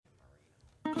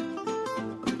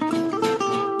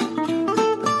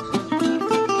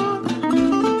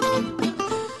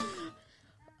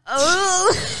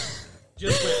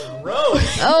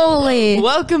Hey!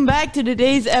 Welcome back to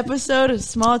today's episode of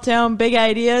Small Town Big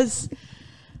Ideas.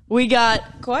 We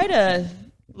got quite a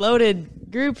loaded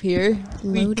group here.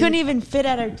 We couldn't even fit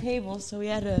at our table, so we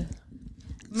had to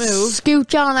move.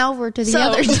 Scooch on over to the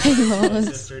other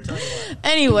tables.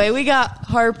 Anyway, we got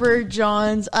Harper,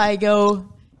 Johns, Igo,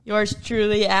 yours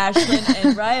truly, Ashlyn,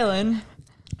 and Rylan.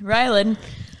 Rylan,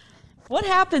 what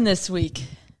happened this week?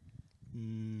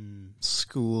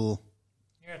 School.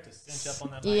 You have to cinch up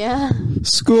on that. Yeah.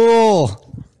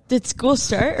 School. Did school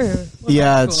start? Or what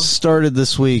Yeah, about it school? started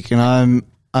this week, and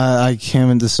I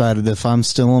haven't decided if I'm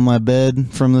still on my bed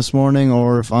from this morning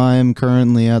or if I'm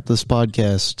currently at this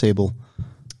podcast table.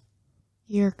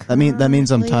 You're That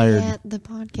means I'm currently tired. at the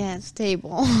podcast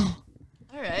table.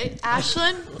 All right,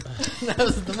 Ashlyn. That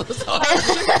was the most hard.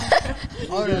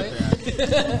 All right.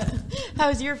 How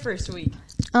was your first week?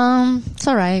 It's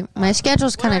all right. My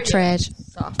schedule's kind are of you? trash.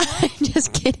 Sophomore.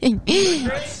 Just kidding.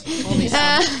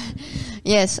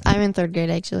 Yes, I'm in third grade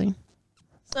actually.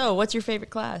 So, what's your favorite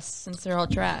class? Since they're all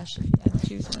trash, if you had to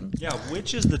choose one. Yeah,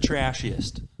 which is the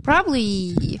trashiest?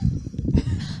 Probably.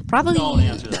 Don't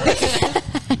answer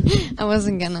that. I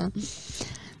wasn't gonna.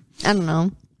 I don't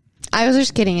know. I was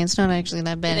just kidding. It's not actually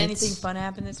that bad. Did anything It's fun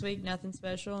happen this week? Nothing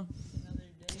special? Another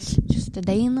day? just a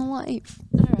day in the life.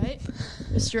 All right.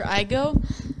 Mr. Igo?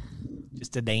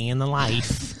 Just a day in the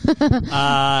life.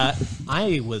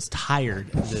 I was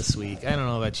tired this week. I don't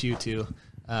know about you two.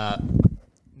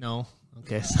 No.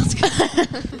 Okay, sounds good.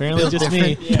 Apparently just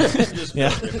me.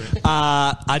 Yeah.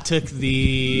 I took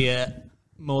the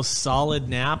most solid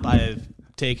nap I've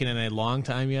taken in a long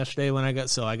time yesterday when I got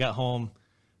home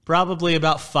probably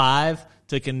about 5.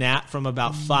 Took a nap from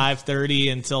about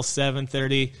 5:30 until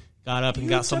 7:30. Got up and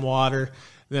got some water.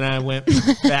 Then I went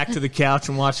back to the couch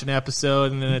and watched an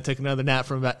episode, and then I took another nap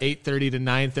from about 8:30 to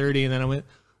 9:30, and then I went,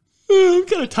 I'm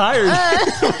kind of tired.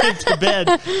 Went to bed.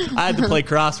 I had to play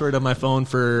crossword on my phone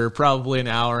for probably an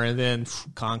hour, and then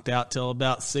conked out till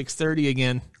about 6:30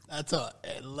 again. That's an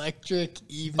electric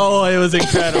evening. Oh, it was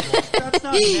incredible. That's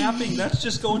not napping. That's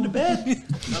just going to bed.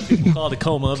 Some people call it a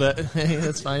coma, but hey,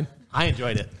 that's fine. I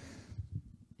enjoyed it.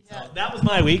 So that was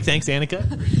my week. Thanks, Annika.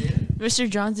 Mr.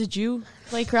 Johns, did you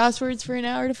play crosswords for an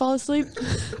hour to fall asleep?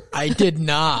 I did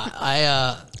not.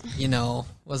 I,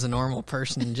 was a normal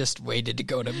person and just waited to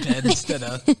go to bed instead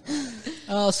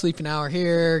of, sleep an hour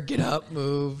here, get up,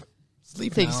 move,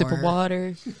 sleep Take an a sip of hour,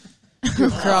 water. do a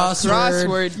crossword.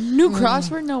 Crossword. New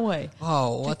crossword? No way.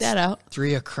 Oh, Check what's that out.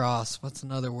 3 across? What's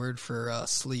another word for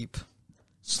sleep?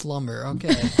 Slumber.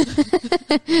 Okay.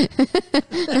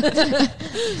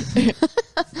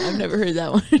 I've never heard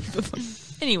that one before.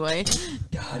 Anyway,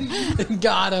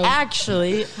 Got him.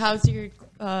 actually, how's your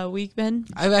week been?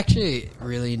 I've actually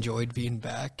really enjoyed being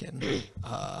back, and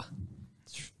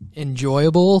it's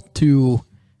enjoyable to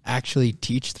actually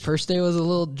teach. The first day was a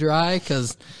little dry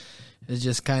because it was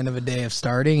just kind of a day of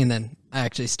starting, and then I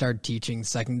actually started teaching the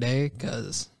second day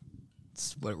because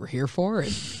it's what we're here for.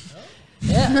 And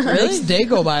yeah, it makes the day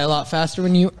go by a lot faster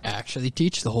when you actually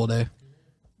teach the whole day.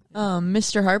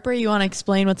 Mr. Harper, you want to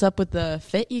explain what's up with the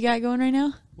fit you got going right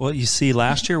now? Well, you see,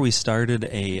 last year we started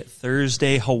a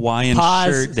Thursday Hawaiian Pause.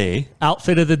 shirt day.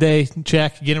 Outfit of the day.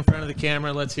 Check. Get in front of the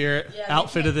camera. Let's hear it.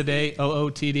 Outfit of the day.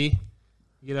 OOTD.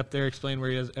 Get up there. Explain where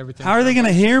he has everything. How are they going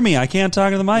to hear me? I can't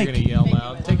talk to the You're mic. going to yell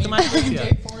loud. Take the mic with you.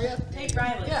 for you. Hey,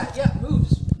 Riley. Yeah,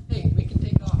 moves. Hey, we can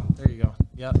take off. There you go.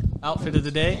 Yep. Outfit of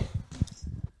the day.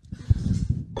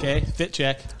 Okay. Fit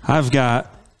check. I've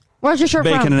got Where's your shirt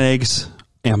bacon from? and eggs,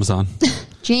 Amazon.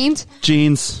 Jeans,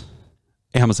 Jeans,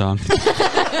 Amazon.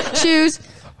 shoes.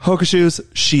 Hoka shoes,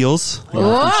 Shields. I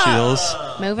got some Shields.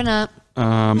 Moving up.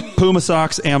 Puma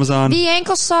socks, Amazon. The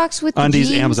ankle socks with the Undies,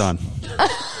 jeans. Amazon.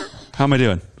 How am I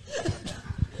doing?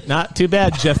 Not too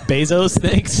bad, Jeff Bezos.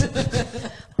 Thanks.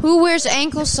 Who wears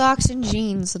ankle socks and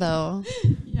jeans though?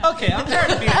 Okay, I'm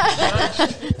tired of being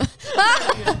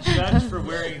judged for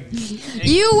wearing.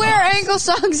 You wear ankle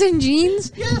socks and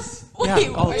jeans? Yes. Wait,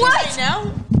 all the what? Right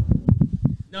now?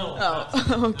 No.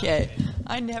 Oh, okay.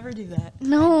 I never do that.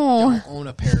 No. Own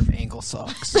a pair of ankle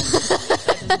socks.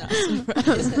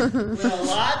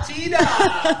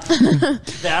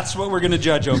 That's what we're going to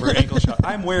judge over, ankle socks.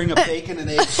 I'm wearing a bacon and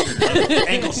egg shirt.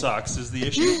 Ankle socks is the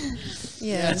issue.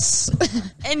 Yes.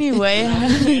 Anyway,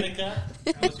 Annika,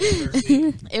 how was your first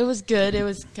week? it was good. It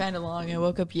was kind of long. I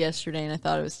woke up yesterday and I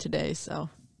thought it was today, so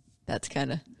that's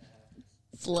kind of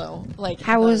slow. Like,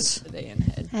 How I thought it was- today in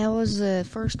head? How was the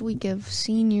first week of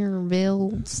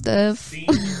seniorville stuff?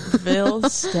 Bill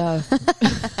stuff.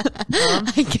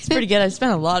 It's pretty good. I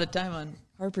spent a lot of time on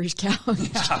Harper's couch.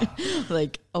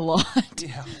 Like, a lot.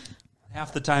 Yeah.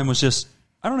 Half the time was just,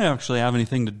 I don't actually have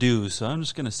anything to do, so I'm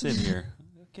just going to sit here.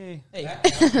 Okay.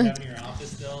 Having your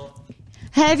office still.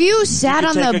 Have you sat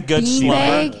on take the a good slumber.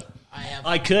 beanbag?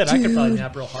 I could probably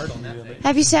nap real hard on that thing.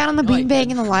 Have you sat on the beanbag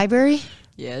in the library?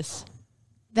 Yes.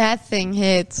 That thing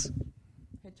hits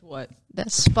It's what? the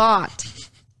spot.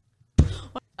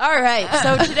 All right.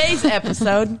 So today's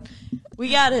episode,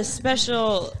 we got a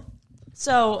special.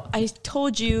 So I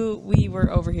told you we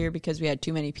were over here because we had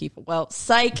too many people. Well,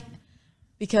 psych,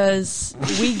 because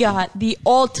we got the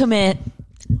ultimate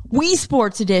Wii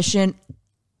Sports Edition.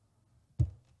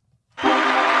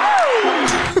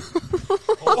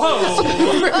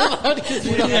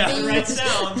 Yeah, right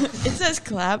sound. It says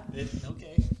clap.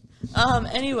 Okay.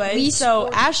 Anyway, Wii so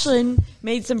Sports. Ashlyn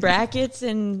made some brackets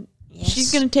and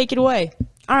she's going to take it away.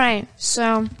 All right.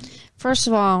 So, first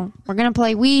of all, we're gonna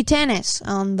play Wii tennis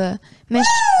on the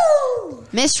Mr.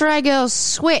 Igo's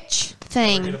Switch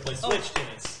thing. Play Switch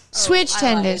tennis. Switch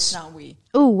I lied, tennis. It's not Wii.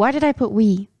 Ooh, why did I put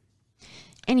Wii?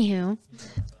 Anywho,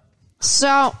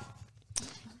 so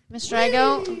Mr.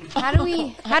 Igo, how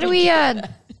do we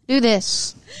do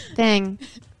this thing?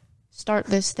 Start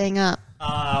this thing up.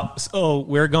 So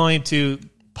we're going to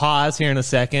pause here in a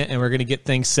second, and we're going to get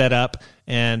things set up.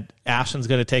 And Ashlyn's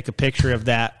going to take a picture of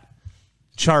that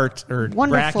chart or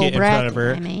Wonderful bracket in front of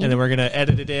her, bracket I made. and then we're going to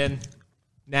edit it in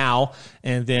now,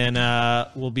 and then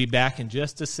we'll be back in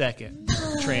just a second.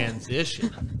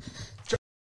 Transition.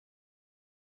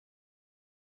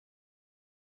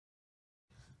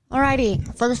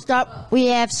 Alrighty, first up we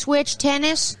have Switch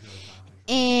tennis,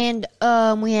 and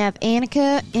we have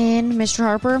Annika and Mr.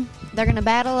 Harper. They're gonna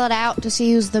battle it out to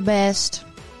see who's the best.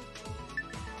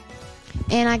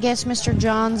 And I guess Mr.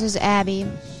 Johns is Abby.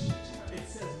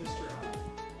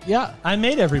 Yeah, I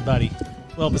made everybody.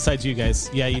 Well, besides you guys.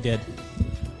 Yeah, you did.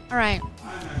 All right.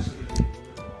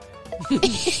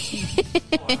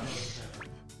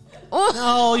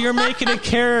 Oh, you're making a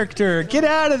character. Get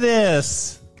out of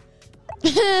this.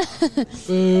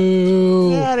 Boo.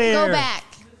 Get out of here. Go back.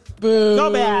 Boo.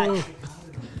 Go back.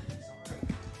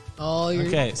 All your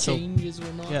Okay, so- changes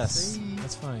will not Yes, save.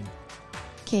 that's fine.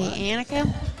 Okay,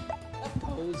 Annika.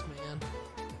 Pose, man.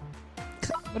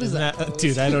 What is Isn't that? that pose?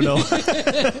 dude, I don't know.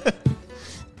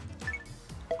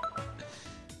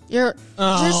 You're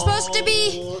supposed to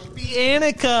be. Be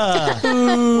Annika.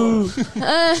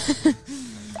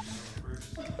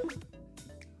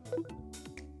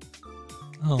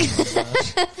 Oh my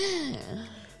gosh.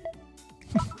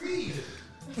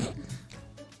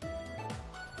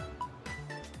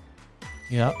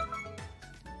 Yep.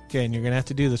 Okay, and you're gonna have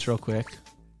to do this real quick.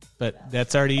 But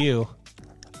that's already you.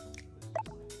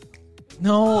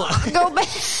 No. Go back.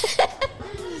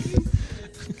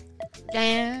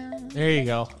 Down. There you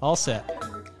go. All set.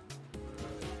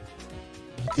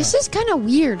 This is kind of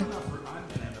weird.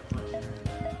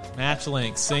 Match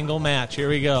link. Single match. Here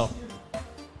we go.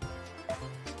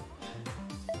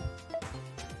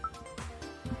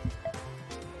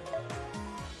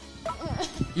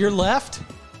 You're left?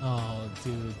 Oh,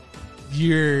 dude.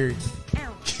 You're...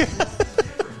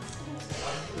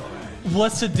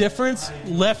 What's the difference?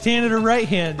 Left-handed or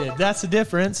right-handed? That's the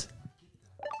difference.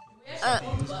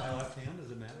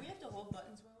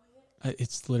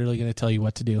 It's literally going to tell you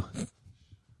what to do.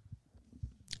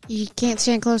 You can't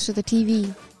stand close to the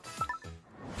TV.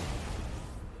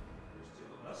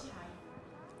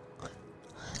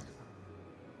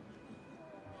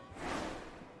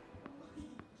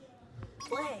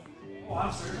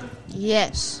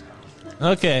 Yes.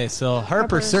 Okay, so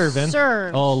Harper's serving.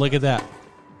 serve. Oh, look at that.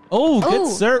 Oh, good Oh.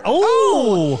 serve.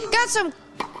 Oh! Got some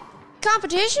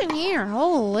competition here.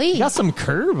 Holy. Got some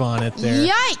curve on it there.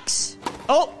 Yikes.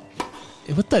 Oh!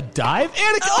 With the dive?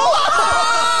 Annika!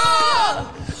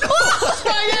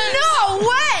 No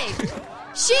way.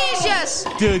 She's just.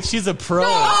 Dude, she's a pro.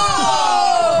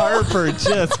 Harper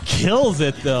just kills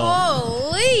it, though.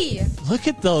 Holy. Look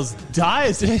at those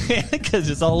dives. Annika's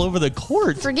just all over the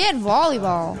court. Forget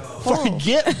volleyball.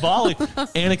 Forget volley.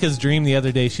 Annika's dream the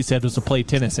other day, she said, was to play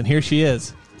tennis, and here she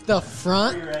is. The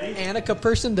front Annika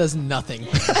person does nothing.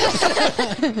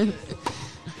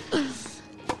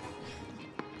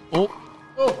 Oh.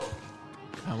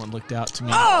 That one looked out to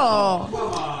me.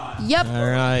 Oh. Yep. All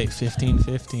right,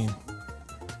 15-15.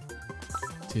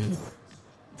 Dude,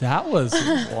 that was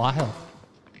wild.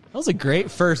 That was a great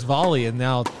first volley, and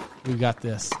now we got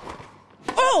this.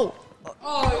 Oh.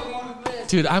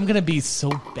 Dude, I'm going to be so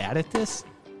bad at this.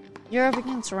 You're up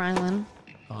against Rylan.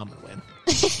 Oh, I'm going to win.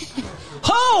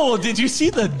 Oh, did you see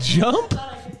the jump?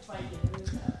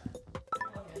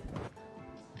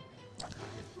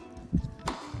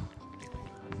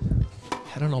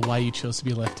 I don't know why you chose to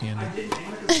be left-handed.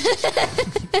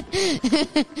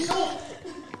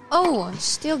 Oh,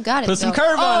 still got it. Put some though.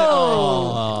 curve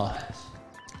on it.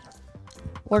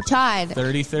 We're tied.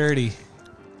 30-30.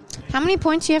 How many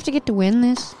points do you have to get to win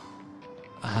this?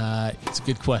 It's a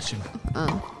good question.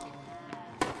 Oh.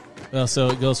 Well, so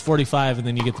it goes 45, and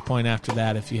then you get the point after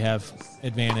that if you have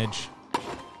advantage.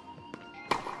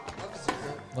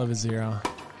 Love is 0.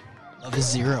 Love is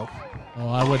 0. Oh,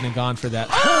 I wouldn't have gone for that.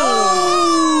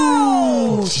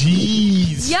 Oh,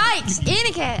 jeez. Yikes!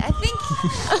 Aniket, I think.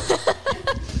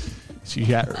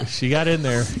 She got in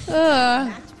there.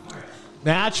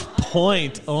 Match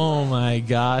point. Oh my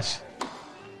gosh.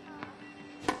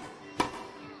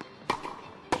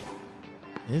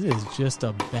 It is just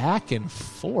a back and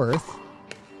forth.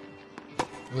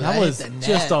 That was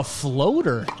just a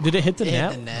floater. Did it hit the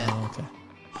net? hit the net. Oh, okay.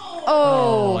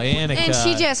 Oh, Annika. and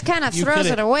she just kind of You throws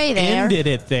could've it away there. Ended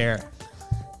it there.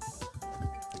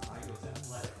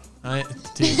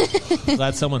 Dude,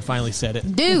 glad someone finally said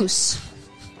it. Deuce.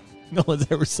 No one's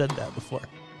ever said that before.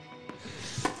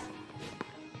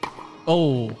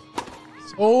 Oh.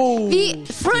 The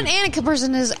front Annika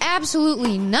person is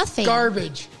absolutely nothing.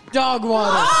 Garbage. Dog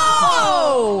water.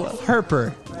 Oh!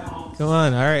 Harper. Come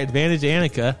on. All right. Advantage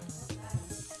Annika.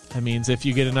 That means if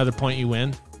you get another point, you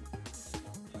win.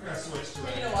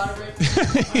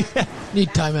 Need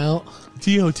timeout.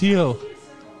 Tio.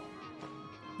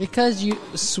 Because you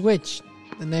switch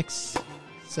the next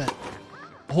set.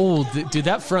 Oh, dude,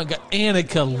 that front got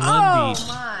Annika Lundy. Oh,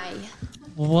 my.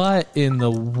 What in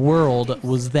the world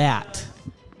was that?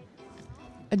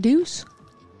 A deuce?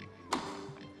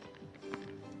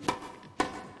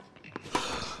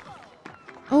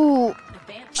 Oh.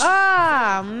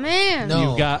 Ah, man.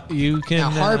 No. You can. Now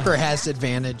Harper has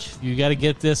advantage. You got to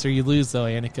get this or you lose, though,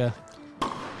 Annika.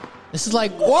 This is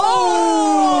like, whoa!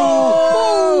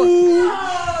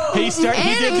 He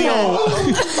did the old.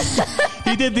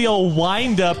 He did the old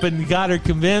wind up and got her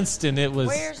convinced, and it was.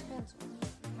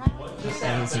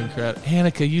 That was incredible.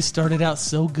 Annika, you started out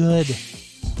so good.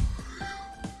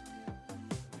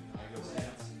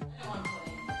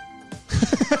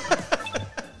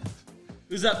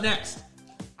 Who's up next?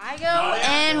 I go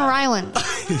and Rylan.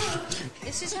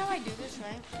 This is how I do this,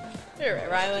 right? You're right,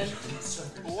 Rylan.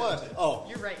 What? Oh.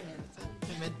 You're right hand.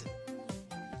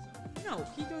 No,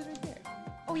 he goes right there.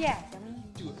 Oh, yeah.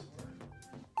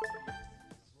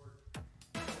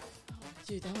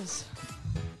 Dude, that was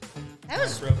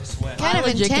kind of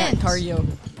legit got intense. cardio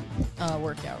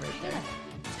workout right there.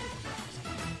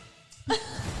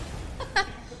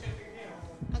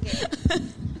 Okay.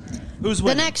 Who's The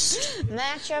winning? next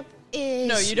matchup is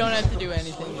No, you don't have to do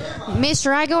anything.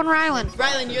 Mr. Igo and Rylan.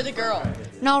 Rylan, you're the girl.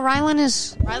 No, Rylan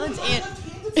is. Rylan's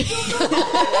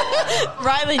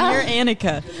Rylan, you're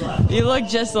Annika. You look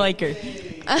just like her.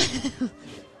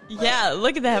 Yeah,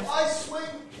 look at that.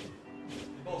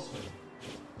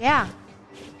 Yeah.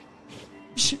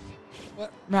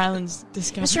 Rylan's Mr.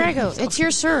 disgusting. Igo, it's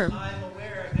your serve. I'm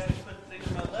aware I got to put things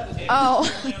in my left hand. Oh.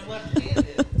 I'm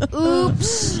left-handed.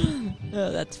 Oops.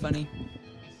 Oh, that's funny.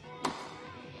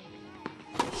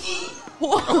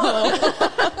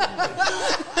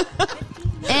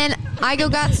 And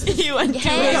Igo got. He went too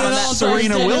Hey, hard on that.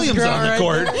 Serena first Williams girl on the right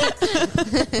court.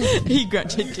 there. He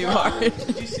grunted too hard. Did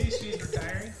you see she's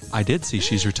retiring? I did see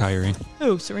she's retiring.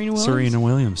 Who? Serena Williams? Serena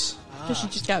Williams. Because she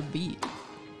just got beat.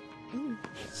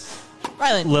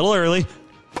 Rylan. Little early.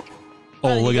 Oh,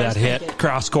 Rylan, look you at gotta that hit. spank it.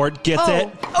 Cross court. Gets it.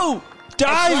 Oh!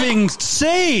 Diving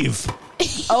save.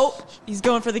 Oh! He's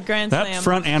going for the grand That slam.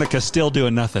 front Annika still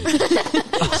doing nothing.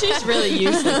 She's really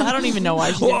useless. I don't even know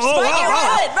why she's Whoa, there.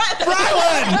 whoa, Spike it,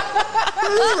 Rylan!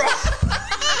 Rylan!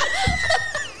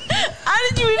 How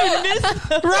did you even miss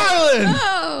that? Rylan!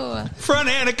 Oh. Front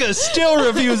Annika is still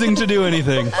refusing to do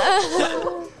anything.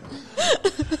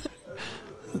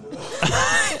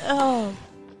 Oh.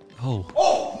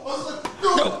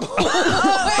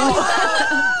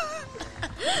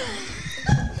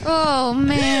 Oh,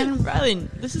 man. Rylan,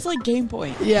 this is like game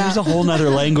point. Yeah. There's a whole nother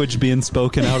language being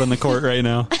spoken out on the court right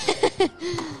now.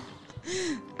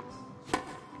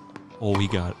 Oh, we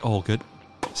got. Oh, good.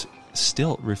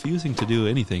 Still refusing to do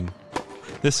anything.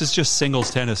 This is just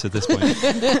singles tennis at this point.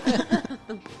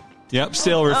 Yep,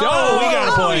 still refusing. Oh, we got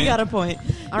a point. We got a point.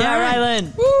 All yeah, right.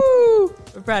 Rylan. Woo!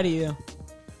 We're proud of you.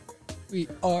 We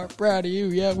are proud of you.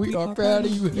 Yeah, we are proud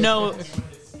of you. No.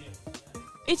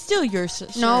 It's still your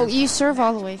serve. No, you serve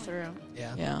all the way through.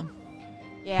 Yeah. Yeah.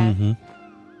 Yeah. Mm-hmm.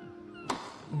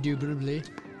 Indubitably.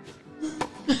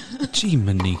 Gee,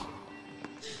 Minnie.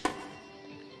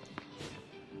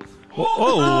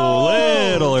 Whoa,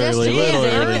 little Just early, a little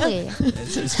bit early.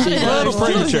 Little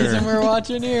premature. we're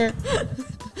watching here.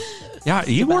 Yeah,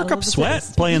 you work battle up of the sweat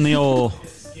fittest. playing the old.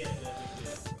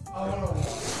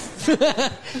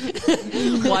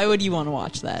 Why would you want to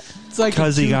watch that? It's like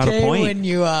 'Cause he got a 2K point. when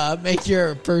you make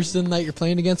your person that you're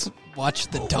playing against watch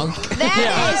the dunk.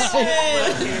 That is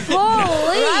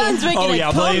holy. Ryan's making Oh a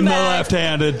yeah, playing the comeback.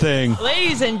 left-handed thing.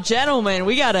 Ladies and gentlemen,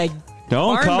 we got a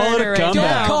Don't barn call it burner a right Don't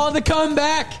comeback. now. call the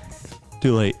comeback.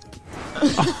 Too late.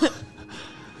 Got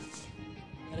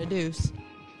a deuce.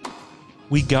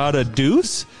 We got a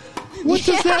deuce? What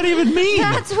does that even mean?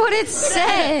 That's what it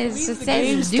says. It The says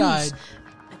game's deuce. tied.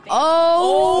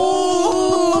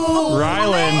 Oh,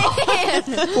 Rylan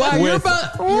Wow, you're with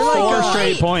about you're 4 like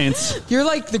straight points. you're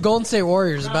like the Golden State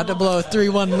Warriors about to blow a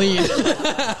 3-1 lead.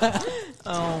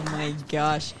 Oh my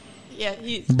gosh. Yeah,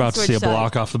 he We're about to see a switched sides.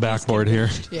 block off the backboard here.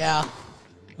 Yeah.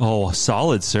 Oh, a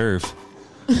solid serve.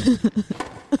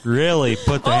 Really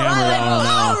put the hammer down on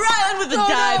that one. Ryan with the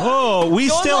dive. Oh, we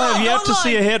Go still long, have yet go to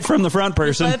see long. a hit from the front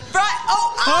person. But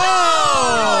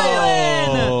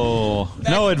Oh,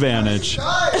 no advantage.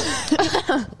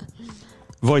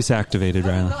 Voice activated,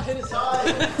 Rylan.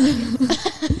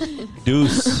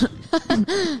 Deuce.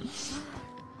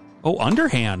 Oh,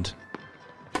 underhand.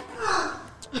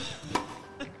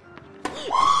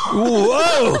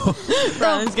 Whoa!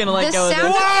 Ryan's gonna let the go of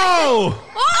sound- this. Whoa!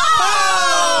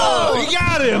 Oh! We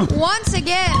got him. Once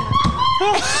again.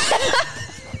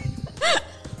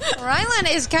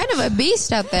 Rylan is kind of a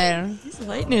beast up there. He's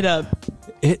lighting it up.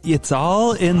 It's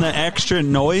all in the extra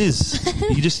noise.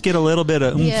 You just get a little bit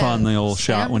of oomph Yeah. on the old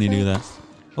shot when you do that.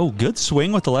 Oh, good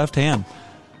swing with the left hand.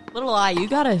 Little eye, you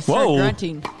gotta start Whoa.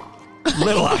 grunting.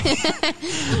 Little eye.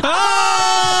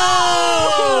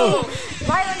 Oh!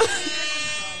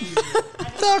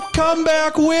 The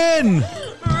comeback win.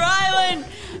 Rylan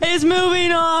is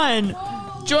moving on.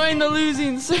 Join the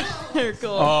losing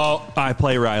circle. Oh, I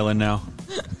play Rylan now.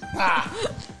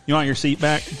 You want your seat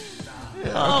back?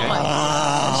 Oh my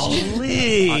gosh.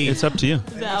 It's up to you.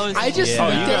 That was I just Yeah.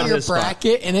 looked Oh, you at got your this spot.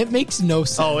 bracket and it makes no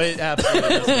sense. Oh, it absolutely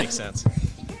does make sense.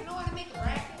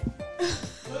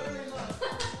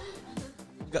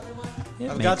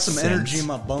 I've got Makes some sense. energy in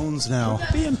my bones now.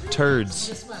 Being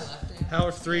turds. How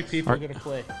are 3 people Are- going to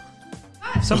play?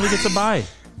 Somebody gets a bye.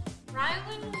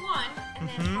 Rylan won, and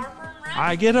then Harper and Ryan,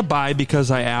 I get a bye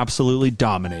because I absolutely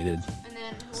dominated. and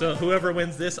then So whoever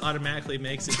wins this automatically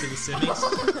makes it to the semis.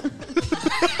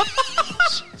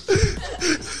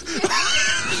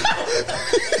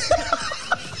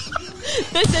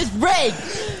 This is rigged.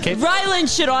 Okay.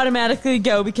 Rylan should automatically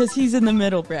go because he's in the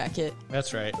middle bracket.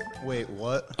 That's right. Wait,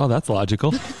 what? Oh, that's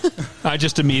logical. I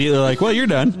just immediately like, well, you're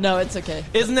done. No, it's okay.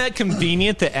 Isn't that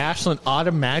convenient that Ashlyn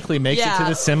automatically makes it to Yeah.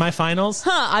 the semifinals?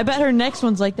 Huh, I bet her next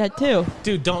one's like that too.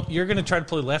 Dude, you're going to try to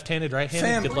play left-handed, right-handed?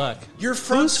 Fam, Good luck. Your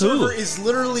front Who's who? server is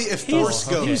literally if Force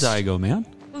goes. Who's Igo, man?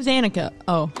 Who's Annika?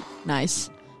 Oh, nice.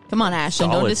 Come on, Ashlyn,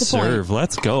 don't Solid disappoint. serve.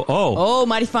 Let's go. Oh, Oh,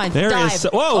 mighty fine. There Dive. is-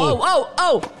 whoa.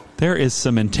 Oh. there is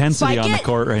some intensity Spike on the it.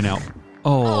 court right now.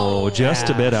 Oh, just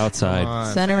a bit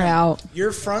outside. Center out.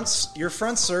 Your front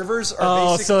servers are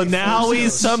Oh, basically so now Force he's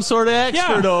Ghosts. some sort of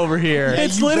expert Yeah. over here.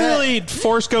 It's you literally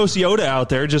Force Ghost Yoda out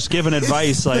there just giving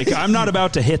advice like, I'm not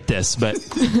about to hit this, but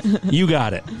you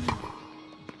got it.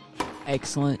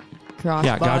 Excellent. Cross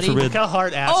Yeah, God body. forbid. Look how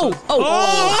hard Ashlyn...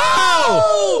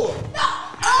 Oh!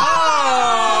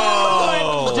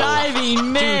 Oh!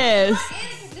 Diving miss.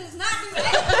 does not do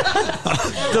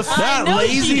that. That No,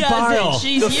 lazy she doesn't. pile.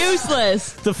 She's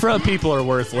useless. The front people are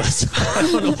worthless. I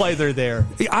don't know why they're there.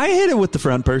 I hit it with the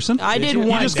front person. I did you? You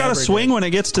one. just got to Never swing did. when it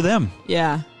gets to them.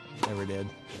 Yeah. Never did.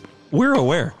 We're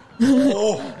aware.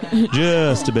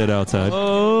 Just a bit outside.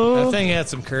 That thing had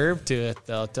some curve to it,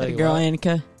 though. I'll tell you Girl, what.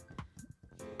 Annika.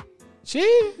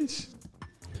 Jeez.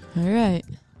 All right.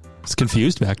 It's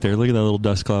confused back there. Look at that little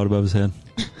dust cloud above his head.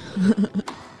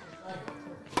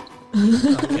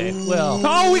 Okay, well...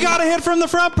 Oh, we got a hit from the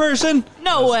front person.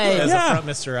 No way. As Yeah. a front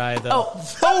Mr. I, though.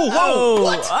 Oh,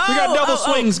 whoa. We got double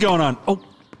swings going on.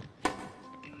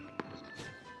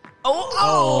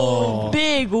 Oh,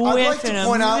 Big I'd like whiff to and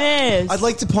point a out. miss. I'd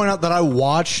like to point out that I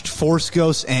watched Force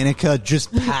Ghost Annika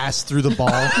just pass through the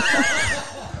ball.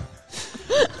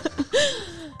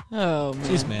 Oh, man.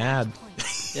 She's mad.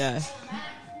 Yeah.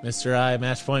 Mr. I,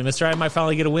 match point. Mr. I might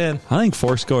finally get a win. I think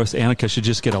Force Ghost Annika should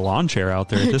just get a lawn chair out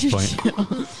there at this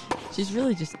point. She's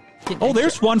really just getting Oh,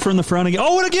 there's one from the front again.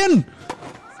 Oh, and again.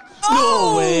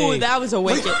 no way. That was a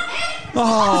wicket.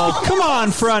 Oh, come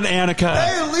on, front Annika.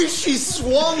 Hey, at least she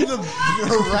swung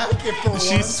her racket for once.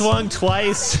 She swung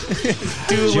twice.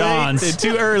 Too Johns. late and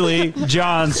too early.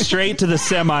 John straight to the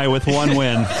semi with one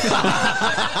win.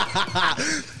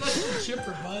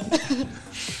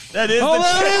 That is Oh, the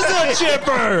that is a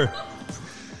chipper.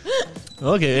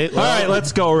 Okay. All right,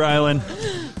 let's go, Rylan. Oh,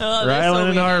 that's so Rylan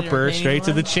and weird Harper entertaining straight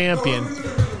to the one. champion.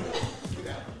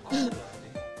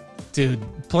 Dude,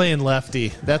 playing lefty.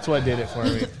 That's what did it for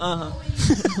me.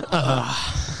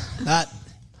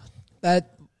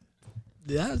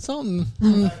 That's something.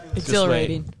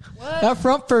 Exhilarating. That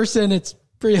front person, it's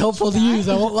pretty helpful to use.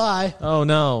 I won't lie. Oh,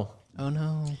 no. Oh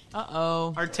no.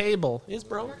 Uh-oh. Our table is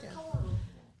broken.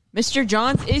 Mr.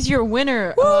 Johns is your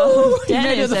winner Woo! of You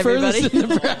made it tennis, the everybody. furthest in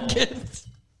the brackets.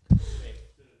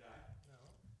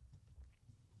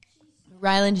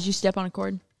 Rylan, did you step on a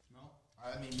cord?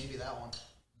 I mean, maybe that one.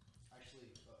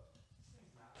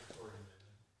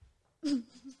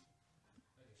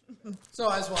 So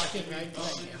I was walking right.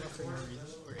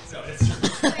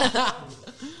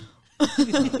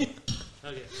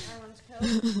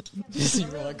 Just you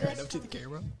walk right up to the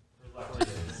camera.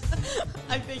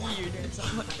 I think you're doing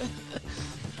something like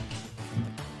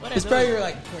that. It's probably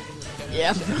like.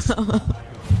 Yeah.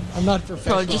 I'm not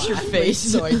professional. Probably just your athlete, face.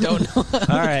 so I don't know.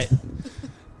 All right.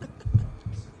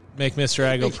 Make Mr.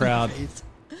 Igo proud.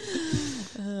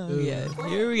 Oh, yeah.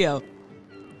 Here we go.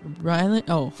 Rylan.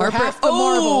 Oh, For Harper. half the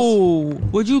Oh,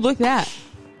 would you look that?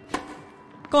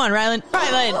 Go on, Rylan.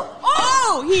 Rylan.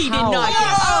 Oh, he did not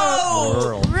get.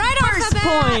 Oh, Right off first the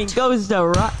bat. point goes to.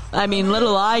 Little Igo. I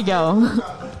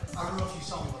don't know if you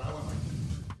saw me, but I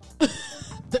went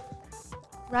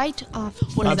Right off.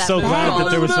 What is I'm that so move glad called?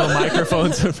 that there was no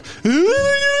microphones.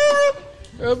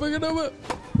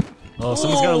 Oh,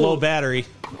 someone's got a low battery.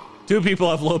 2 people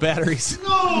have low batteries.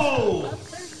 No!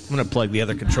 I'm going to plug the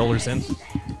other controllers in.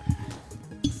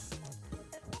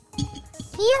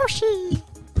 Yoshi.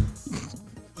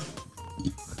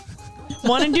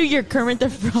 Want to do your Kermit the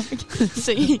Frog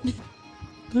scene?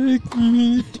 Take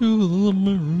me to the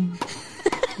moon.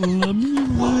 Let me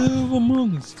live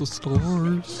amongst the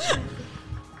stars.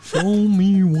 Show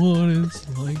me what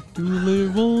it's like to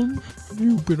live on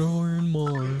Jupiter and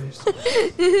Mars.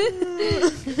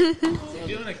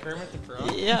 Doing a Kermit the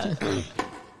Frog? Yeah.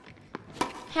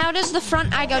 How does the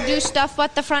front Igo do stuff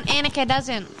what the front Annika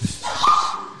doesn't?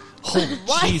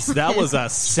 Jeez, that was a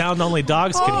sound only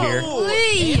dogs could hear.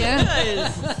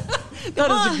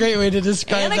 That is a great way to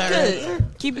describe that. Right?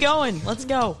 Annika, keep going. Let's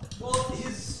go. Well,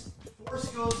 his Force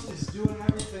Ghost is doing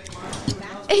everything. Mine's doing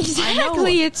nothing.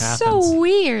 Exactly. It's Happens. so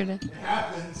weird. It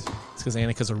happens. It's because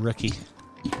Annika's a rookie.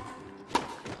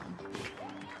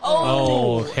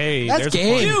 Oh, hey. That's there's a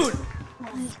game. point. Dude.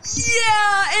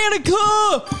 Yeah,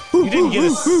 Annika. You didn't get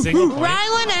a single point.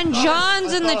 Rylan and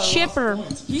John's in the chipper.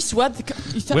 You swept the.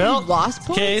 You thought Well, you lost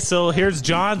points. okay, so here's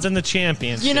John's in the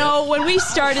championship. You know, when we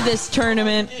started this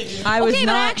tournament, I was Okay,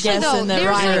 but not actually, guessing though, that there's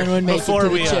Ryan would make Before it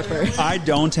to we, the chipper. I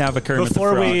don't have a Kermit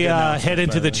before the Frog. we announced, head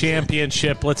into by the way.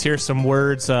 championship, let's hear some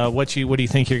words. What do you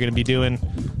think you're going to be doing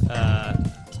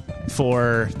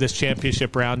for this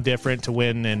championship round different to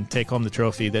win and take home the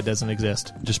trophy that doesn't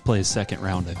exist? Just play a second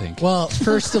round, I think. Well,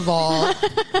 first of all,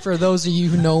 for those of you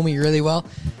who know me really well,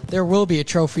 there will be a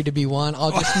trophy to be won.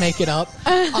 I'll just make it up.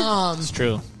 It's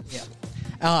true.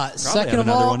 Second have of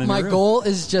another all, one in my your room. goal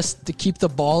is just to keep the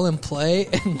ball in play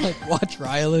and like watch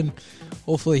Rylan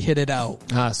hopefully hit it out.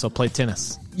 So play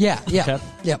tennis. Yeah, Okay.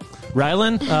 yep.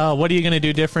 Rylan, what are you going to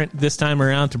do different this time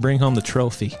around to bring home the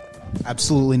trophy?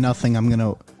 Absolutely nothing. I'm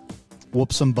gonna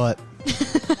whoop some butt.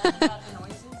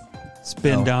 It's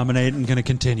been dominate and going to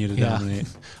continue to dominate.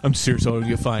 I'm serious. Oh,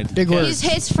 you're fine. Big Okay. words.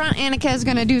 His front Annika is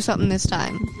gonna do something this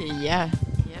time. Yeah.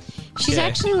 She's Okay.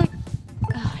 actually like,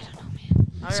 I don't know, man.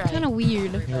 It's kind of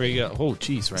weird. Here we go. Oh,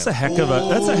 jeez, That's a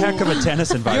Rylan. heck of a tennis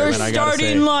Your environment. I gotta say.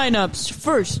 starting lineups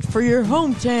first for your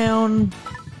hometown.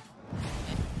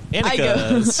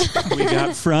 Annika's. We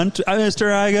got front Mr.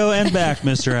 Igo and back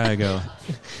Mr. Igo.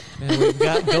 And we've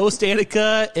got Ghost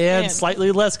Annika and Man.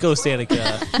 slightly less Ghost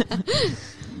Annika.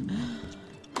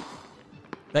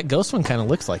 That ghost one kind of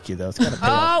looks like you, though. It's kind of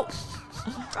Oh,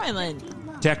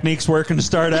 Rylan. Technique's working to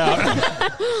start out.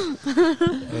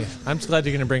 I'm just glad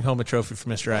you're going to bring home a trophy for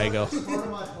Mr. Igo.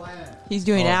 He's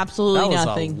doing That absolutely was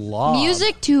nothing. a log.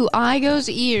 music to Igo's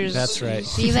ears. That's right.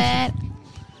 See that?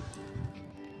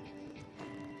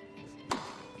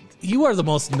 You are the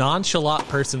most nonchalant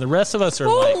person. The rest of us are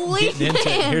Holy like getting into it.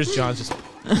 man. Here's John. Just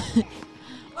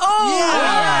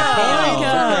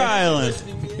Island.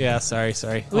 yeah. Sorry.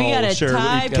 We got a sure.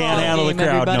 tie We ball can't handle the game,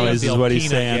 crowd everybody. noise, is what he's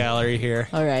Peanut saying. gallery here.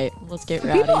 All right, let's get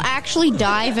People rowdy. actually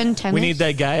dive in tennis. We need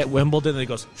that guy at Wimbledon that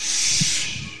goes.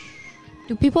 Shh.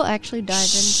 Do people actually dive in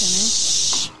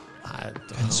tennis? I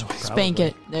don't know, Spank probably.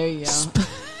 it. There you go.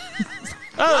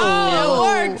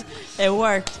 Oh, It worked. It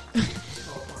worked.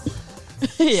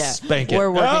 Yeah. Spank it.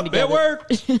 We're working Oh, together.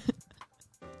 it worked.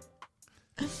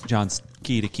 John's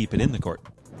key to keep it in the court.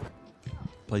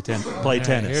 Play All right,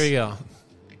 tennis. here we go.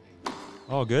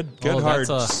 Oh, good Oh, hard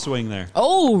that's a- swing there.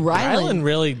 Oh, Rylan Rylan.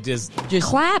 really just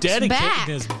Claps dedicated back.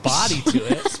 his body to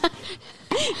it.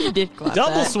 He did clap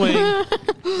Double back. swing.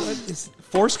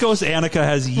 Force Ghost Annika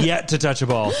has yet to touch a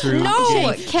ball through.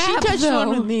 No, She Cap, touched though.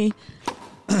 one with me.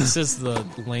 This is the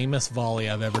lamest volley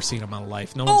I've ever seen in my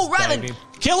life. No Oh, one's Rylan. diving.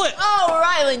 Kill it! Oh,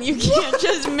 Rylan, you can't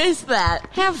just miss that.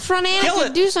 Have front Kill Annika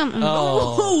it. do something.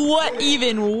 Oh. What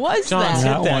even was John's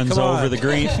that? hit That that. one's Come on. over the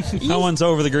green. That one's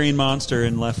over the green monster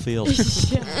in left field.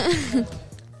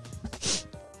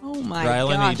 Oh my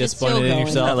Rylan, gosh, you it's disappointed still in going.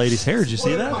 yourself? That lady's hair. Did you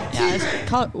see that? Yeah,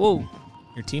 it's whoa.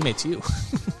 Your teammate's you.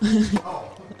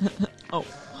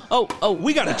 Oh.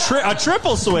 We got a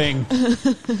triple swing.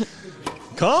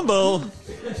 Combo.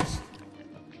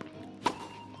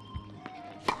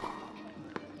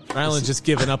 Rylan's just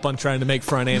giving up on trying to make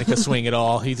front Annika swing at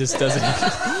all. He just doesn't.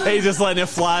 He's just letting it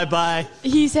fly by.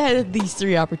 He's had these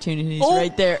 3 opportunities Oh,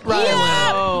 right there. Rylan.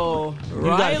 Yeah. Oh, You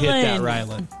got to hit that,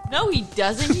 Rylan. No, he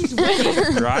doesn't. He's winning.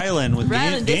 Rylan with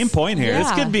Rylan, game this- point here. yeah.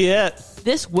 This could be it.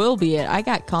 This will be it. I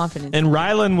got confidence. And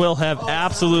Rylan will have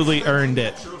absolutely earned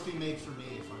it.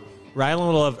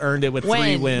 Rylan will have earned it with 3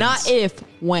 when, wins. not if,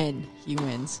 when he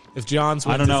wins. If John's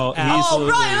I don't know.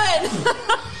 Absolutely.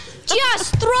 Rylan!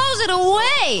 Just throws it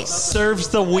away. Serves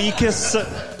the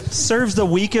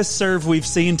weakest serve we've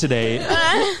seen today,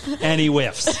 and he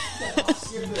whiffs.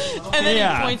 And then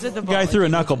Yeah, he points at the ball. guy threw a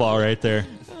knuckleball right there.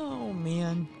 Oh,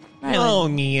 man. Rylan, Oh,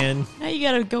 man. now you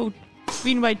got to go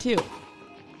beaten by 2.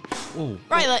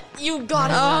 Rylan, you got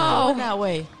to go that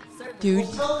way. Dude.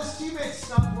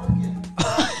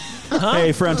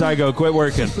 Hey, front Igo, quit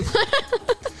working.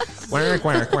 Quack,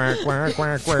 quack, quack, quack,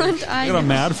 quack, quack. Look at how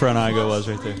mad front Igo was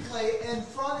right there. And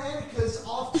front Annika's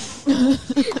off.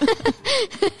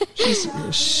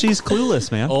 She's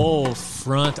clueless, man. Oh,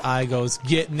 front Igo's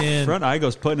getting in. Front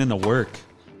Igo's putting in the work.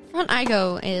 Front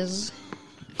Igo is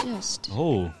just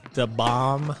Oh, The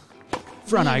bomb.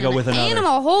 front Igo with another.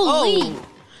 animal. Holy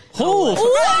Oh,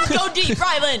 Go deep,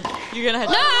 Rylan. You're going to have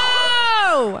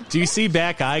no! do you see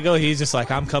back Igo? He's just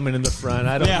like, I'm coming in the front.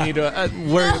 I don't Yeah. need to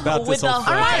worry about with this a whole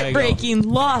front Igo. heartbreaking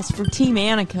loss for Team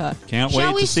Annika. Can't Shall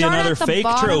wait we to see start another at the fake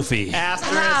bottom? trophy.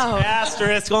 Asterisk. Wow.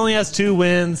 Asterisk. Only has 2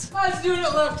 wins. I was doing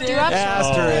it left Do you have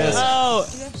Asterisk. Oh,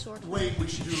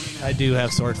 I do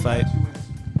have sword fight.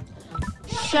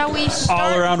 Shall we All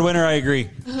start? around winner, I agree.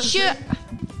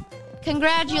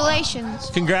 Congratulations.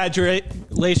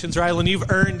 Congratulations, Rylan. You've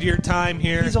earned your time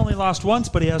here. He's only lost once,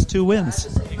 but he has 2 wins.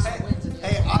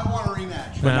 Hey, I want a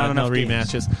rematch. But not no enough games.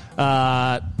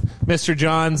 rematches. Mr.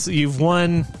 Johns, you've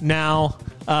won now.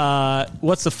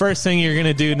 What's the first thing you're going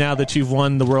to do now that you've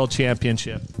won the world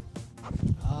championship?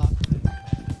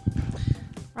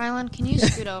 Rylan, can you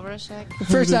scoot over a sec?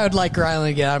 First, I would like Rylan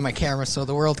to get out of my camera so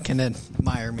the world can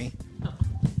admire me.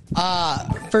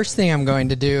 First thing I'm going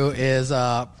to do is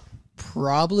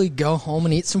probably go home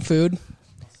and eat some food.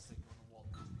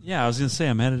 Yeah, I was going to say,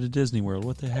 I'm headed to Disney World.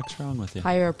 What the heck's wrong with you?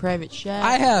 hire a private chef.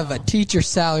 I have a teacher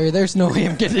salary. There's no way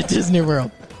I'm getting to Disney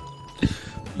World.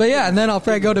 But yeah, and then I'll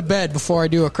probably go to bed before I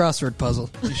do a crossword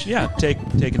puzzle. Yeah, take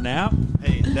a nap.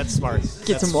 Hey, that's smart.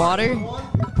 Get some water.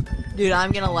 Dude,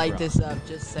 I'm going to light this up,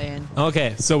 just saying.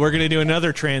 Okay, so we're going to do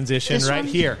another transition This right one?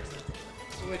 here.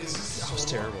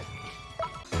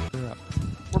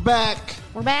 We're back.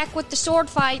 We're back with the sword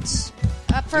fights.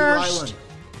 Up first,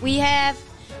 we have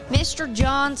Mr.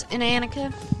 Johns and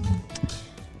Annika.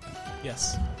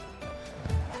 Yes.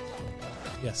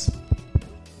 Yes.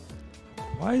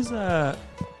 Why is Mr.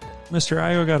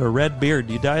 Igo got a red beard?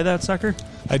 Do you dye that sucker?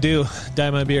 I do dye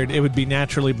my beard. It would be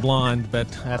naturally blonde, but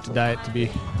I have to dye it to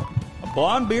be A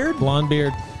blonde beard? blonde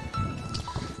beard.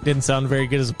 Didn't sound very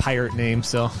good as a pirate name,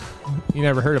 so you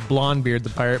never heard of Blondebeard the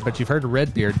pirate, but you've heard of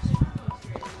Redbeard.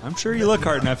 I'm sure you look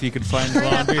hard enough you could find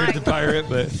Blondebeard the pirate,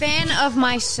 but Fan of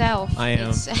myself. I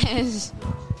am. It says.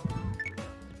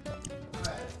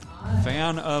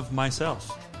 fan of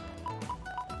myself.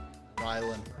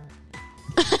 Rylan.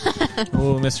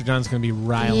 Oh, Mr. John's going to be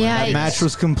riling. Yeah, That match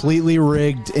was completely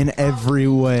rigged in every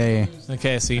way.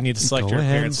 Okay, so you need to select Go your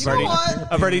ahead. appearance. You know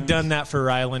I've already done that for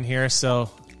Rylan here,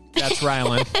 so that's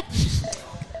Rylan.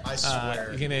 I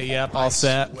swear. You're gonna, yep, all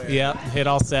set. Yep, hit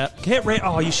all set. Hit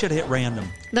oh, you should have hit random.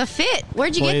 The fit.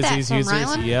 Where'd you get that Plays from, these users.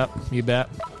 Rylan? Yep, you bet.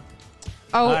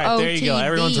 Oh, All right, there you go.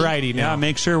 Everyone's righty Yeah, now.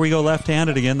 make sure we go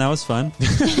left-handed again. That was fun.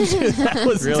 That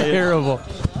was Really? terrible.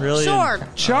 Really? Sword.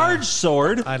 Charge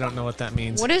sword. I don't know what that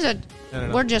means. What is it? I don't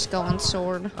know. We're just going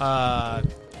sword.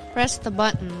 Press the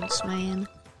buttons, man.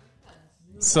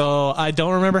 So I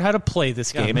don't remember how to play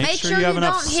this Yeah, game. make Make sure sure you you have don't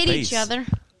enough hit each space. other.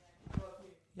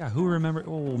 Yeah, who remember?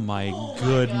 Oh my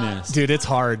goodness. Dude, it's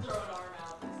hard.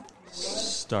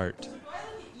 Start.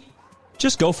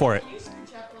 Just go for it.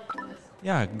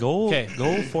 Yeah,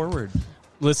 go forward.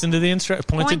 Listen to the instruction.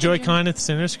 Point the Point to Joy-Con at the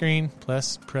center of the screen.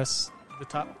 Press the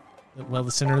top, the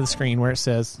center of the screen where it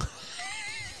says.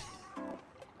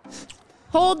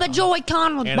 Hold the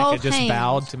Joy-Con with Annika both just hands.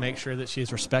 bowed to make sure that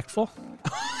she's respectful.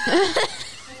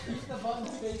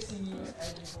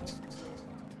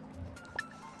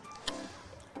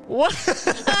 What?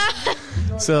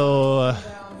 So,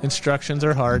 instructions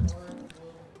are hard.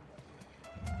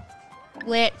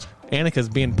 Lit. Annika's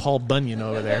being Paul Bunyan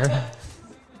over there.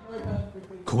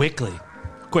 Quicker.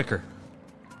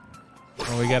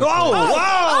 Oh, we got.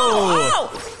 Whoa!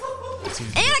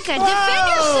 Annika, defend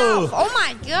yourself! Oh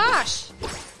my gosh!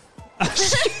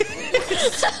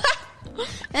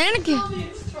 Annika,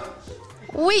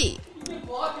 wait.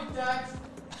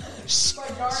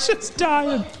 Just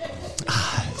dying.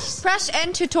 Press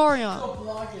end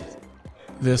tutorial.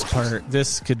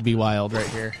 This could be wild right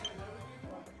here.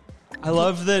 I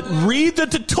love that. Read the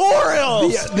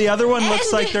tutorials. The other one looks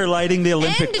End- like they're lighting the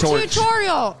Olympic End torch.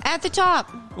 tutorial at the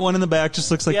top. One in the back just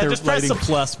looks like Yeah, they're just press lighting. the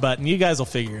plus button. You guys will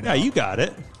figure it Yeah, out. you got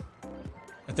it.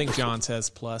 I think John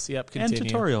says plus. Yep, And continue.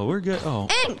 tutorial. We're good. Oh,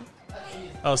 End.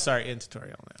 Oh, sorry, in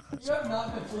tutorial now.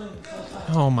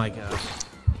 Oh my god.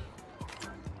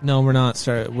 No, we're not.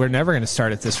 We're never going to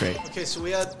start at this rate. Okay, so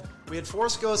we had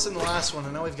Force Ghosts in the last one,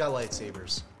 and now we've got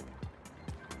lightsabers.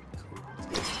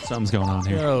 something's going on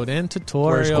here. Road in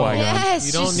tutorial. Where's Qui-Gon? Yes.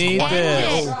 You don't just need end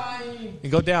this. it. You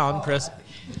go down, press.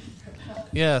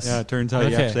 Yes. Yeah, it turns out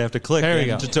you Okay. actually have to click There we in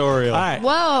go. tutorial. All right.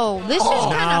 Whoa, this is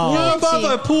now. kind of Above a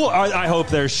fancy. pool. I hope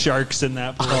there's sharks in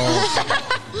that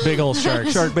pool. Big old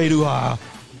sharks. Shark bait. Ah.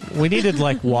 We needed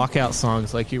like walkout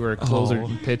songs, like you were a closer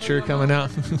Oh. pitcher coming out.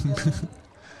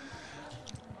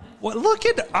 What? Look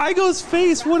at Igo's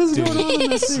face. What is going on in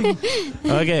this thing?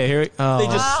 Okay, here we They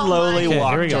just Oh slowly my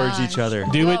walk here we go. towards each other.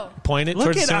 do Whoa. it. Point it Look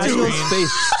towards at the center Igo's screen.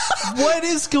 face. What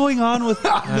is going on with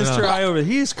Mr. I over?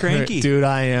 He's cranky. Dude,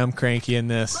 I am cranky in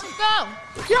this. Go.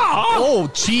 Oh,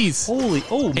 jeez. Holy,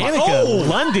 oh my. Annika Oh,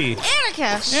 Lundy.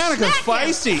 Annika. Annika's smack him.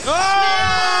 feisty.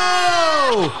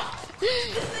 Oh!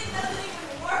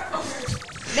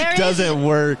 There is Doesn't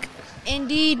work.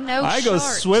 indeed no I go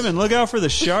shorts. swimming. Look out for the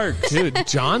shark. Dude,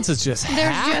 John's is just There's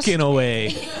hacking just-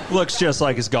 away. Looks just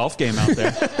like his golf game out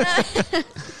there.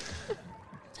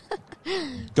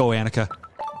 Go, Annika.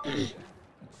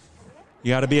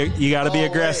 You gotta be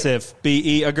aggressive.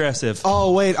 Be aggressive.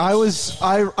 Oh wait, I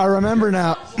remember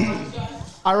now.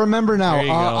 I remember now. There you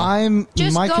go. I'm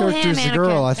Just my go character's ham, the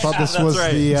girl. Anakin. I thought this That's was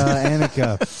right. the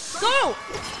Annika. Go.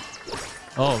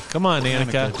 Oh, come on,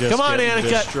 Annika. Just Come on, getting Annika.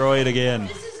 Destroyed again.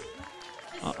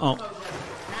 Uh-oh.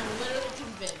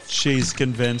 She's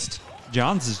convinced.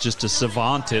 John's is just a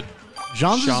savant at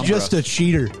John's is Shambra. just a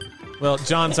cheater. Well,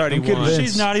 John's already I'm won. convinced.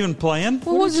 She's not even playing.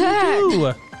 What was that?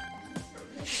 Ooh.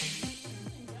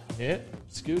 Hit.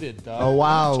 Scooted, dog. Oh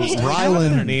wow,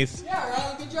 Rylan. Underneath. Yeah,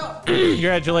 Ryan, good job.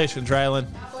 Congratulations, Rylan.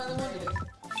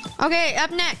 Okay,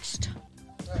 up next.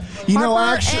 You know,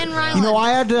 Harper actually, and Rylan. you know,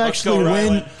 I had to Let's go, actually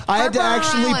win. Rylan. I had to Harper and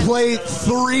actually Rylan. play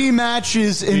 3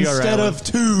 matches you go, instead Rylan. of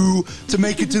 2 to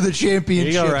make it to the Here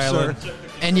championship. you go, Rylan. sir.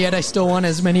 And yet I still won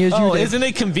as many as you Oh, did. isn't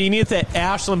it convenient that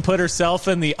Ashlyn put herself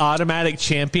in the automatic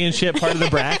championship part of the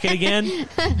bracket again?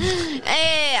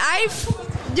 Hey,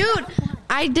 dude,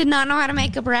 I did not know how to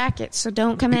make a bracket, so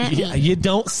don't come at Yeah, me. you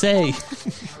don't say.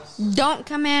 Don't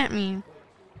come at me.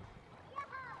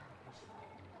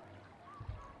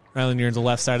 Rylan, you're on the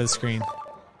left side of the screen.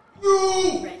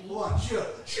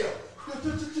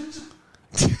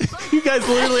 You guys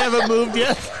literally haven't moved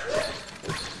yet.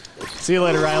 See you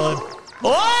later, Rylan.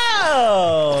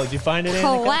 Whoa! Did you find it,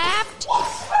 Annika? Clapped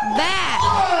back.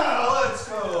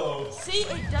 See,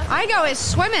 it does, Igo is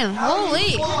swimming.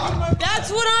 Holy.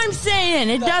 that's what I'm saying.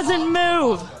 It doesn't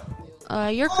move.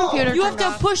 Your computer. You have turned to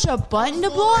off. push a button to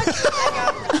block.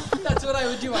 That's what I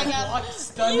would do. I block,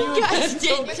 stun You guys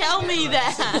didn't tell me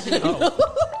that.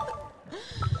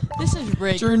 This is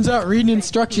rigged. Turns out reading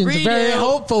instructions Read are very it.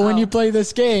 helpful when you play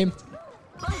this game.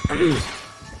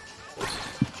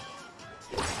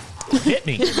 Hit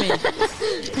me.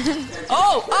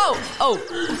 Oh.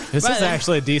 This is Rylan.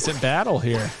 actually a decent battle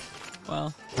here.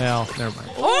 Well. Well, never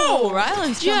mind. Oh,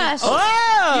 Rylan's Just coming.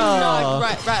 Oh!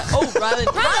 Right. Oh,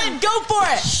 Rylan, go for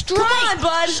it. strike. Come on,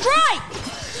 bud. Strike.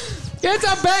 It's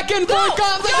a back and forth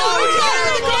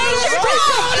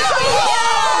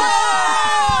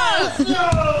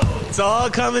It's all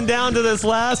coming down to this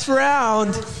last round.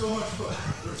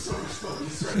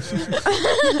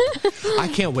 I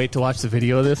can't wait to watch the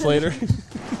video of this later.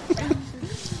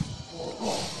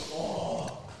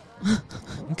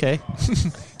 Okay.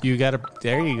 You got to.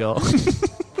 There you go.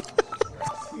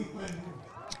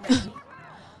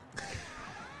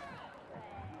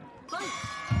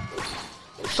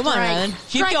 Come on, Rylan.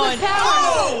 Keep Strike going. with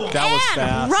power. That was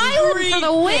fast. Rylan for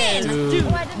the win. Dude,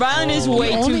 Rylan is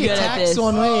way too Only good at attacks this.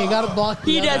 one way. You got to block.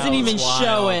 He the other. doesn't even was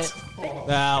show wild. it.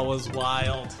 That was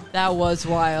wild. That was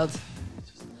wild.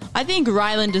 I think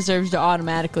Rylan deserves to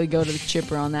automatically go to the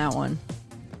chipper on that one.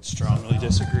 Strongly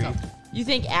disagree. You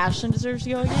think Ashlyn deserves to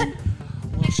go again?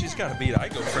 Well, she's got to beat I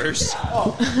go first. I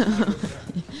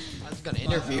was going to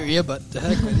interview you, but the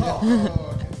heck with you.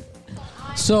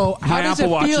 So, how My does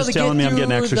Apple it Watch feel is to telling get me I'm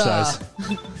getting through exercise.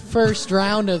 the first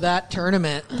round of that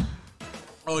tournament?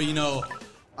 Oh, you know,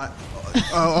 I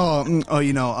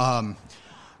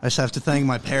just have to thank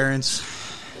my parents.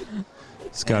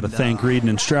 He's got to thank reading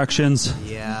instructions.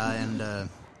 Yeah, and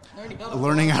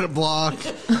learning how to block.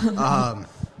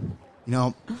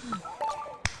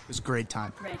 It was a great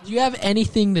time. Do you have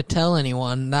anything to tell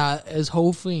anyone that is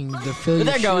hoping to fill your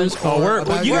They're going. shoes? Oh,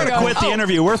 you got to quit the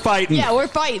interview. We're fighting. Yeah, we're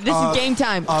fighting. This is game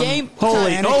time. Game.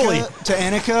 Holy, holy. To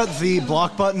Annika, the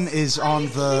block button is on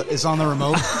the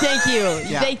remote. Thank you.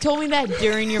 Yeah. They told me that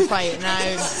during your fight, and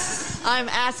I'm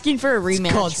asking for a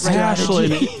rematch. called right now.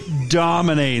 Ashlyn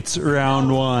dominates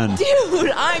round one.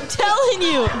 Dude, I'm telling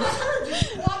you.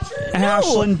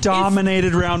 Ashlyn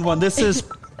dominated round one. This is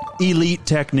elite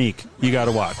technique. You got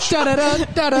to watch. Da-da-da,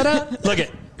 da-da-da. Look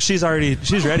at she's ready.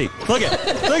 Look at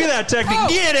that technique.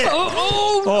 Get it.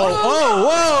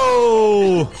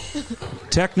 Whoa.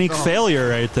 Technique failure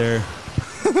right there.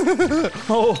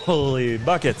 Holy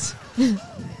buckets.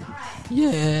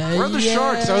 Yeah. Where are the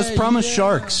sharks? I was promised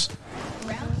sharks.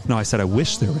 No, I said I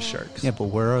wish there were sharks. Yeah, but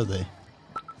where are they?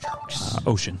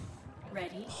 Ocean.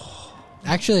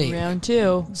 Actually, Round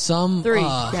 2. some 3.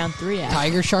 Round 3. Ashlyn.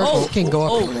 tiger sharks can go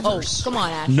up in rivers. Come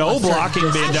on, Ashlyn. No blocking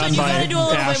being Ashlyn, done you by gotta do a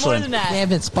little bit more than Ashlyn. that. They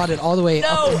haven't spotted all the way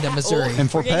up into Missouri.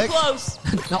 And We're getting Fort Peck?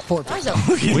 close. Not Fort Peck.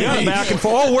 We got it back and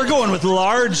forth. Oh, we're going with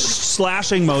large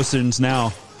slashing motions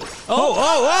now.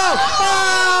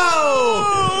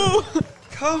 Oh!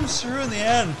 Comes through in the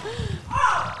end.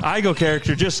 Igo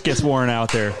character just gets worn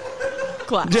out there.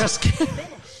 Clap. Just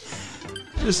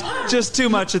too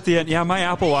much at the end. Yeah, my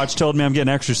Apple Watch told me I'm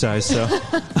getting exercise, so.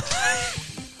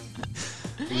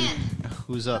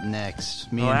 Who's up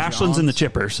next? Me Well, and Ashlyn's in the Johns?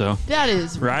 chipper, so. That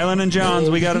is. Rylan and Johns,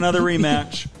 we got another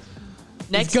rematch.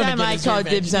 Next gonna time get I his call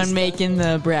revenge dibs this on making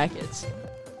the brackets.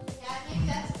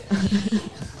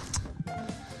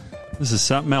 This is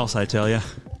something else, I tell you.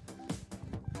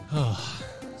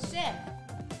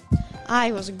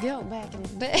 I was a goat back in the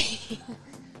day.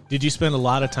 Did you spend a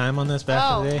lot of time on this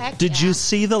back in the day? heck Did yeah. you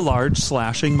see the large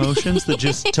slashing motions that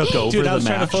just took over Dude, I the was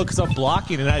trying to match? focus on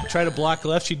blocking, and I'd try to block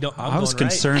left. She'd don't. I was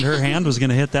concerned her hand was going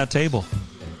to hit that table.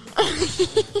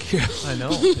 I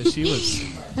know. She was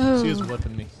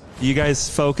whipping me. You guys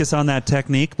focus on that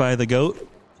technique by the goat?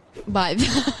 But you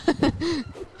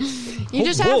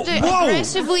just have to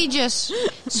aggressively just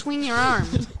swing your arm.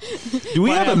 Do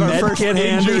we have a med kit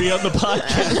handy? on the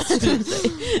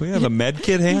podcast. We have a med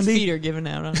kit handy? Feet are giving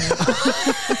out on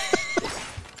that.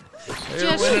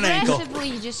 Just win an ankle.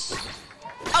 aggressively just.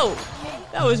 Oh,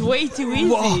 that was way too easy.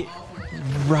 Whoa.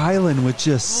 Rylan with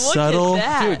just Look subtle,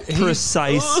 at that.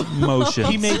 precise motion.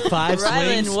 He made 5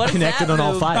 Rylan, swings, what is connected that on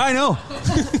all move? 5. I know.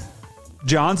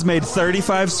 John's made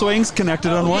 35 swings,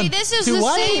 connected on Hey, one. this is Dude, the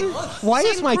why- same. Why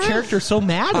same is my proof. character so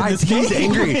mad in this He's game?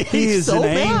 angry. He is so an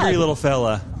angry mad. little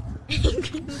fella.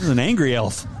 He's an angry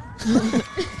elf.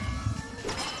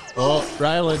 Oh,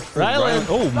 Rylan.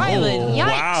 Oh, Rylan, Yikes.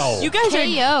 wow. You guys are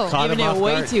KO. Caught giving him it off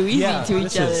way guard. too easy Yeah, to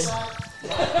each this other.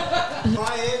 is-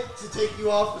 My hit to take you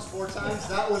off was 4 times.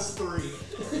 That was 3.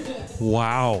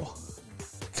 Wow.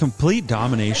 Complete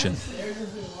domination.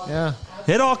 Yeah.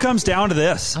 It all comes down to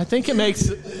this. I think it makes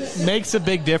a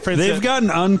big difference. They've gotten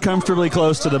uncomfortably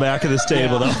close to the back of this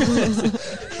table, though.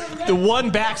 the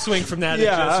one backswing from that.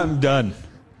 Yeah, is just, I'm done.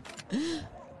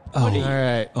 all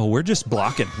right. Oh, we're just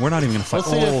blocking. We're not even going to fight. Let's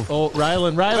see it. Oh,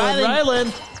 Rylan.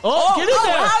 Rylan. Oh, get in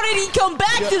there. How did he come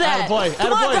back to that? Attaboy,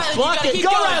 Come on, attaboy. Rylan. Block you gotta it. keep Go,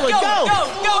 going. Rylan, Go, go.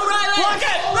 go, Rylan. Block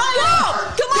it. Rylan.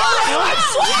 Come on, Rylan.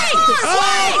 Swing.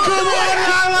 Swing. Come on,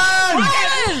 Rylan!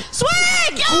 Rylan.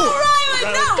 Swing. Go,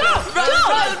 Rylan. Go. Rylan.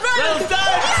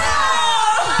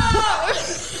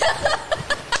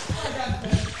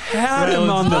 Had him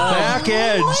on the back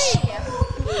edge.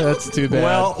 That's too bad.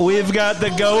 Well, we've got the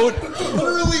goat.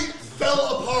 Literally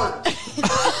fell apart.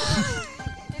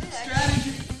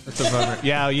 that's a bummer.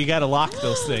 Yeah, you got to lock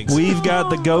those things. We've got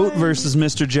the goat versus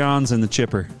Mr. Johns and the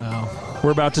chipper. Oh.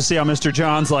 We're about to see how Mr.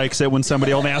 Johns likes it when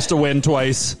somebody only has to win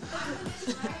twice.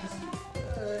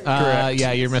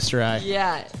 Yeah, you're Mr. I.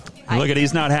 Yeah. Look at,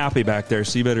 he's not happy back there,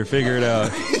 so you better figure it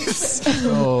out.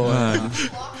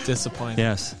 Disappointing.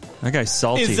 Yes. That guy's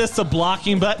salty. Is this the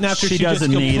blocking button after She she just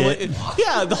doesn't need it.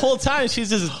 Yeah, the whole time she's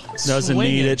just Doesn't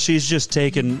swinging. need it. She's just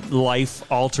taking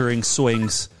life-altering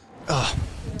swings.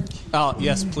 Oh,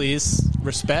 yes, please.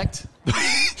 Respect.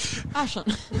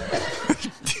 Ashlyn.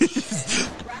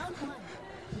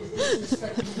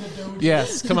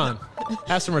 Yes, come on.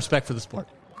 Have some respect for the sport.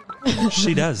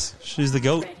 She does. She's the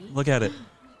GOAT. Look at it.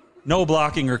 No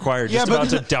blocking required. Just about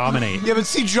to dominate. Yeah, but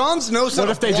see, John's knows how What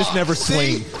to if they just block. never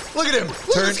See? swing? Look at him.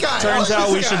 Look at this guy. Turns Look at out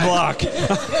this we should guy. block.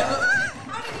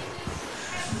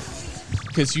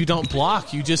 Because you don't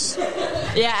block. You just...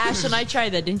 Yeah, Ashlyn, I tried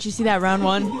that. Didn't you see that round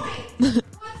one? It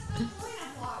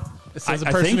I says a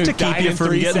person think who to keep died you in from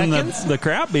 3 getting seconds. the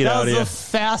crap beat That out was of the you.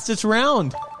 fastest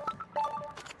round.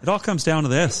 It all comes down to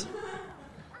this.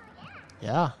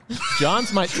 Yeah.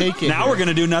 John's might take it. Now we're going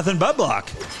to do nothing but block.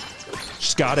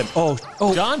 She's got him. Oh,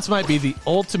 John's might be the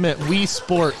ultimate Wii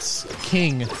Sports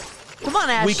king. Come on,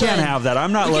 Ashlyn. we can't have that.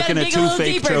 I'm not We looking gotta at dig a 2 little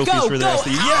fake deeper. trophies Go, for the go. rest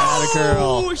of you. Ow! Yes!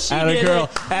 Girl. She Atta did girl. it.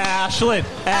 Ashlyn.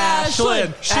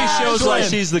 Ashlyn. She shows why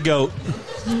she's the GOAT.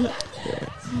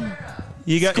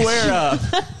 You got Square up.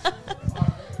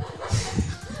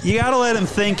 You got to let him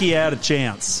think he had a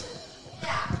chance.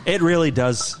 It really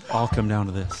does all come down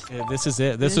to this. Yeah, this is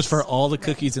it. This is for all the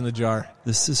cookies in the jar.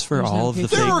 This is for all of the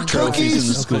There were fake trophies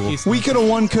in the cookies. school. Cookies. We could have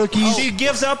won cookies. She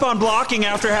gives up on blocking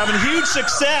after having huge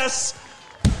success.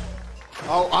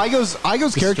 Oh, Igo's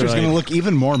character's Destroyed. going to look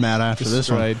even more mad after this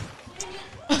one.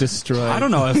 Destroyed. I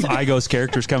don't know if Igo's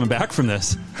character's coming back from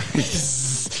this.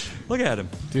 Look at him.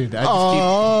 Dude, I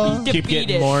just keep Defeated.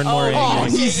 getting more and more Oh,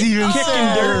 angry. He's even Kicking dirt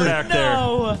sadder. back there.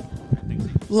 No.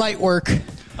 Light work.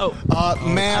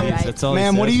 Ma'am, That's all he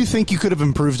ma'am, what do said. you think you could have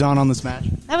improved on this match?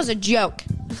 That was a joke.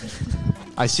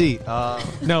 I see.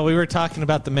 No, we were talking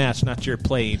about the match, not your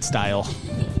playing style.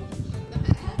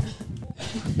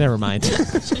 Never mind.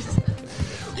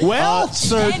 Well,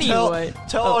 so Anyway.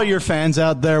 tell all your fans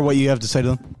out there what you have to say to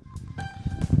them.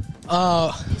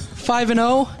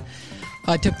 5-0.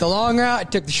 I took the long route. I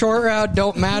took the short route.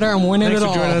 Don't matter. I'm winning Thanks it for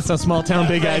all. joining us on Small Town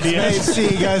Big Hey, Ideas. see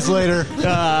you guys later.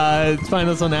 Find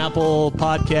us on Apple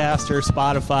Podcast or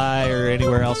Spotify or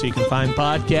anywhere else you can find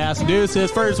podcasts. Deuces.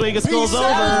 First week of school's over.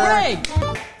 Break.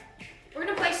 We're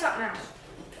gonna play something else.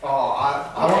 I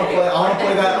want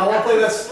to play that.